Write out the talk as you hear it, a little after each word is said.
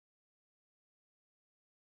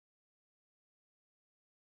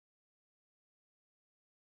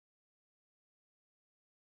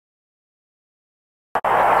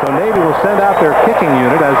So Navy will send out their kicking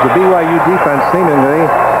unit as the BYU defense seemingly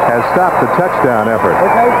has stopped the touchdown effort.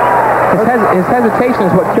 His hesitation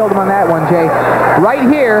is what killed him on that one, Jay. Right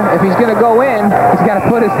here, if he's going to go in, he's got to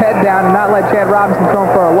put his head down and not let Chad Robinson throw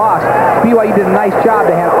him for a loss. BYU did a nice job.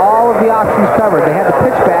 They had all of the options covered. They had the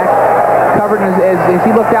pitch back covered, and as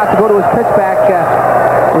he looked out to go to his pitch back,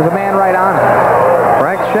 there was a man right on him.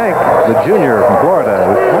 Frank Schenk, the junior from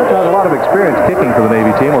Florida, who has a lot of experience kicking for the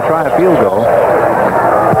Navy team, will try a field goal.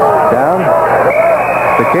 Down.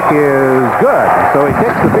 The kick is good. So he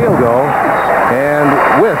kicks the field goal. And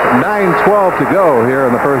with 9:12 to go here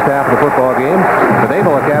in the first half of the football game, the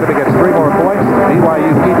Naval Academy gets 3 more points.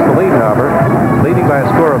 BYU keeps the lead, however, leading by a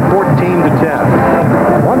score of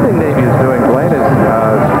 14-10. One thing Navy is doing, Blaine, is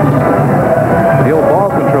the old ball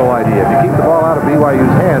control idea. If you keep the ball out of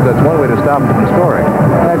BYU's hands, that's one way to stop them from scoring.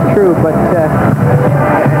 That's true, but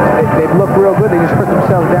they've looked real good. They just put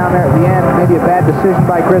themselves down there at the end. Maybe a bad decision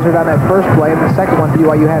by Grizzard on that first play, and the second one,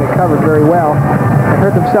 BYU had it covered very well. They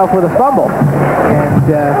hurt themselves with a fumble. And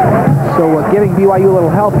so giving BYU a little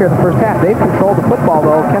help here in the first half. They've controlled the football,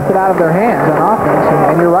 though, kept it out of their hands on offense.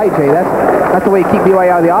 And you're right, Jay. That's the way you keep BYU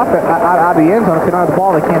out of the offense, out of the end zone. If they don't have the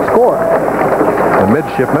ball, they can't score. The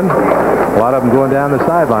midshipmen, a lot of them going down the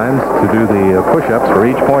sidelines to do the push-ups for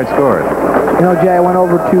each point scored. You know, Jay, I went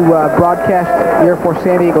over to broadcast the Air Force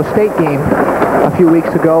San Diego State game a few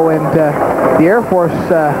weeks ago, and the Air Force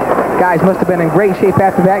guys must have been in great shape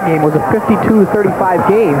after that game. It was a 52-35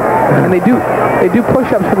 game, and they do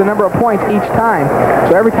push-ups for the number of points each time.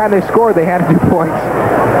 So every time they scored, they had to do points,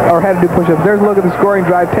 or had to do push-ups. There's a look at the scoring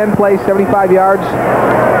drive: 10 plays, 75 yards.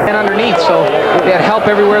 And underneath, so they had help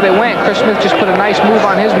everywhere they went. Chris Smith just put a nice move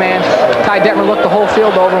on his man. Ty Detmer looked the whole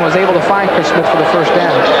field over and was able to find Chris Smith for the first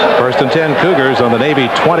down. First and 10 Cougars on the Navy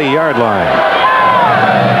 20-yard line.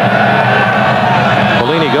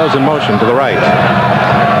 Bellini goes in motion to the right.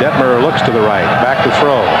 Detmer looks to the right. Back to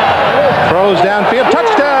throw. Throws downfield.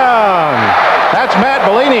 Touchdown! That's Matt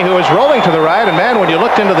Bellini, who is rolling to the right. And, man, when you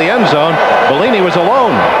looked into the end zone, Bellini was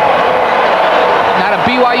alone. Now the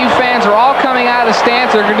BYU fans are all coming out of the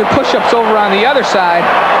stands. They're going to do push-ups over on the other side.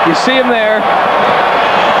 You see them there.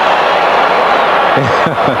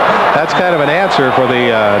 That's kind of an answer for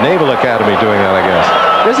the Naval Academy doing that, I guess.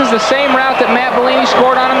 This is the same route that Matt Bellini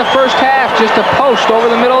scored on in the first half. Just a post over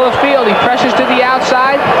the middle of the field. He presses to the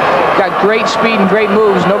outside. Got great speed and great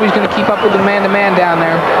moves. Nobody's going to keep up with the man-to-man down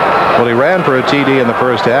there. Well, he ran for a TD in the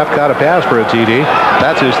first half. Caught a pass for a TD.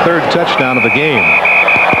 That's his 3rd touchdown of the game.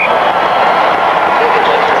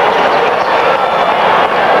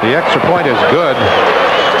 The extra point is good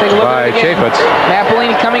by Chaffetz. Matt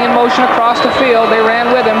Bellini coming in motion across the field. They ran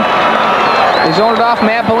with him. They zoned it off.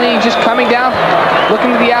 Matt Bellini just coming down, looking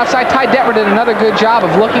to the outside. Ty Detmer did another good job of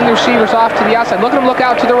looking the receivers off to the outside. Look at him look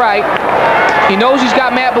out to the right. He knows he's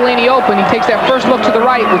got Matt Bellini open. He takes that first look to the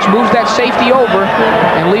right, which moves that safety over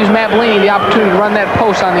and leaves Matt Bellini the opportunity to run that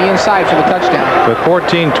post on the inside for the touchdown. With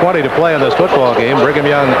 14:20 to play in this football game, Brigham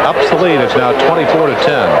Young ups the lead. It's now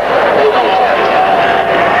 24-10.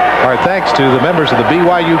 All right, thanks to the members of the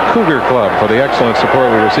BYU Cougar Club for the excellent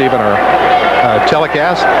support we receive in our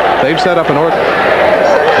telecast. They've set up an order.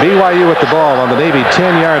 BYU with the ball on the Navy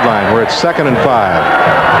 10-yard line, where it's 2nd and 5.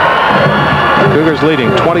 Cougars leading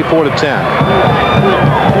 24-10.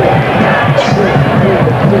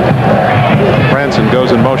 Branson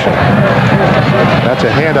goes in motion. That's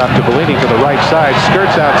a handoff to Bellini to the right side.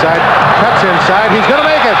 Skirts outside, cuts inside. He's going to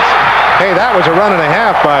make it. Hey, that was a run and a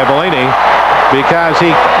half by Bellini, because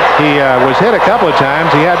he was hit a couple of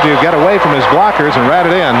times. He had to get away from his blockers and rat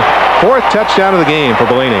it in. 4th touchdown of the game for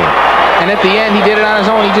Bellini. And at the end, he did it on his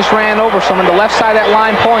own. He just ran over someone. The left side of that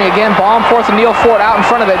line pulling again. Ball and forth and Neil Fort out in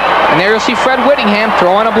front of it. And there you'll see Fred Whittingham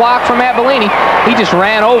throwing a block for Matt Bellini. He just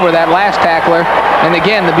ran over that last tackler. And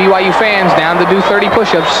again, the BYU fans down to do 30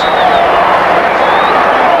 push-ups.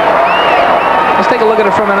 Let's take a look at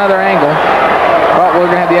it from another angle. Well, we're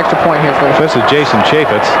going to have the extra point here first. This is Jason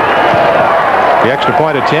Chaffetz. The extra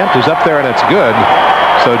point attempt is up there, and it's good.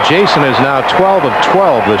 So Jason is now 12 of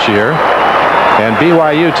 12 this year. And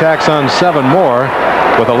BYU tacks on 7 more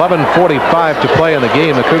with 11:45 to play in the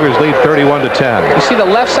game. The Cougars lead 31-10. You see the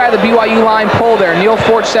left side of the BYU line pull there. Neil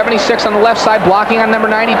Fort, 76 on the left side, blocking on number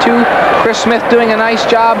 92. Chris Smith doing a nice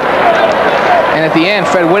job. And at the end,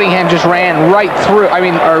 Fred Whittingham just ran right through.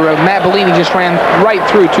 Matt Bellini just ran right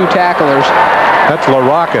through 2 tacklers. That's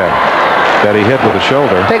LaRocca that he hit with the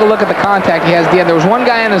shoulder. Take a look at the contact he has at the end. There was one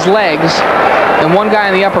guy on his legs and one guy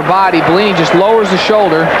in the upper body. Bellini just lowers the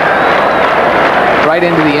shoulder right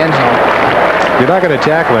into the end zone. You're not going to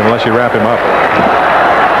tackle him unless you wrap him up.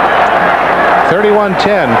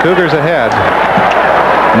 31-10, Cougars ahead.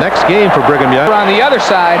 Next game for Brigham Young. On the other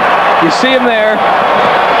side, you see him there.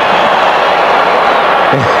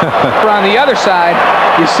 On the other side,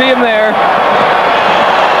 you see him there.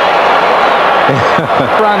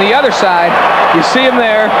 On the other side, you see him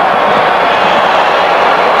there.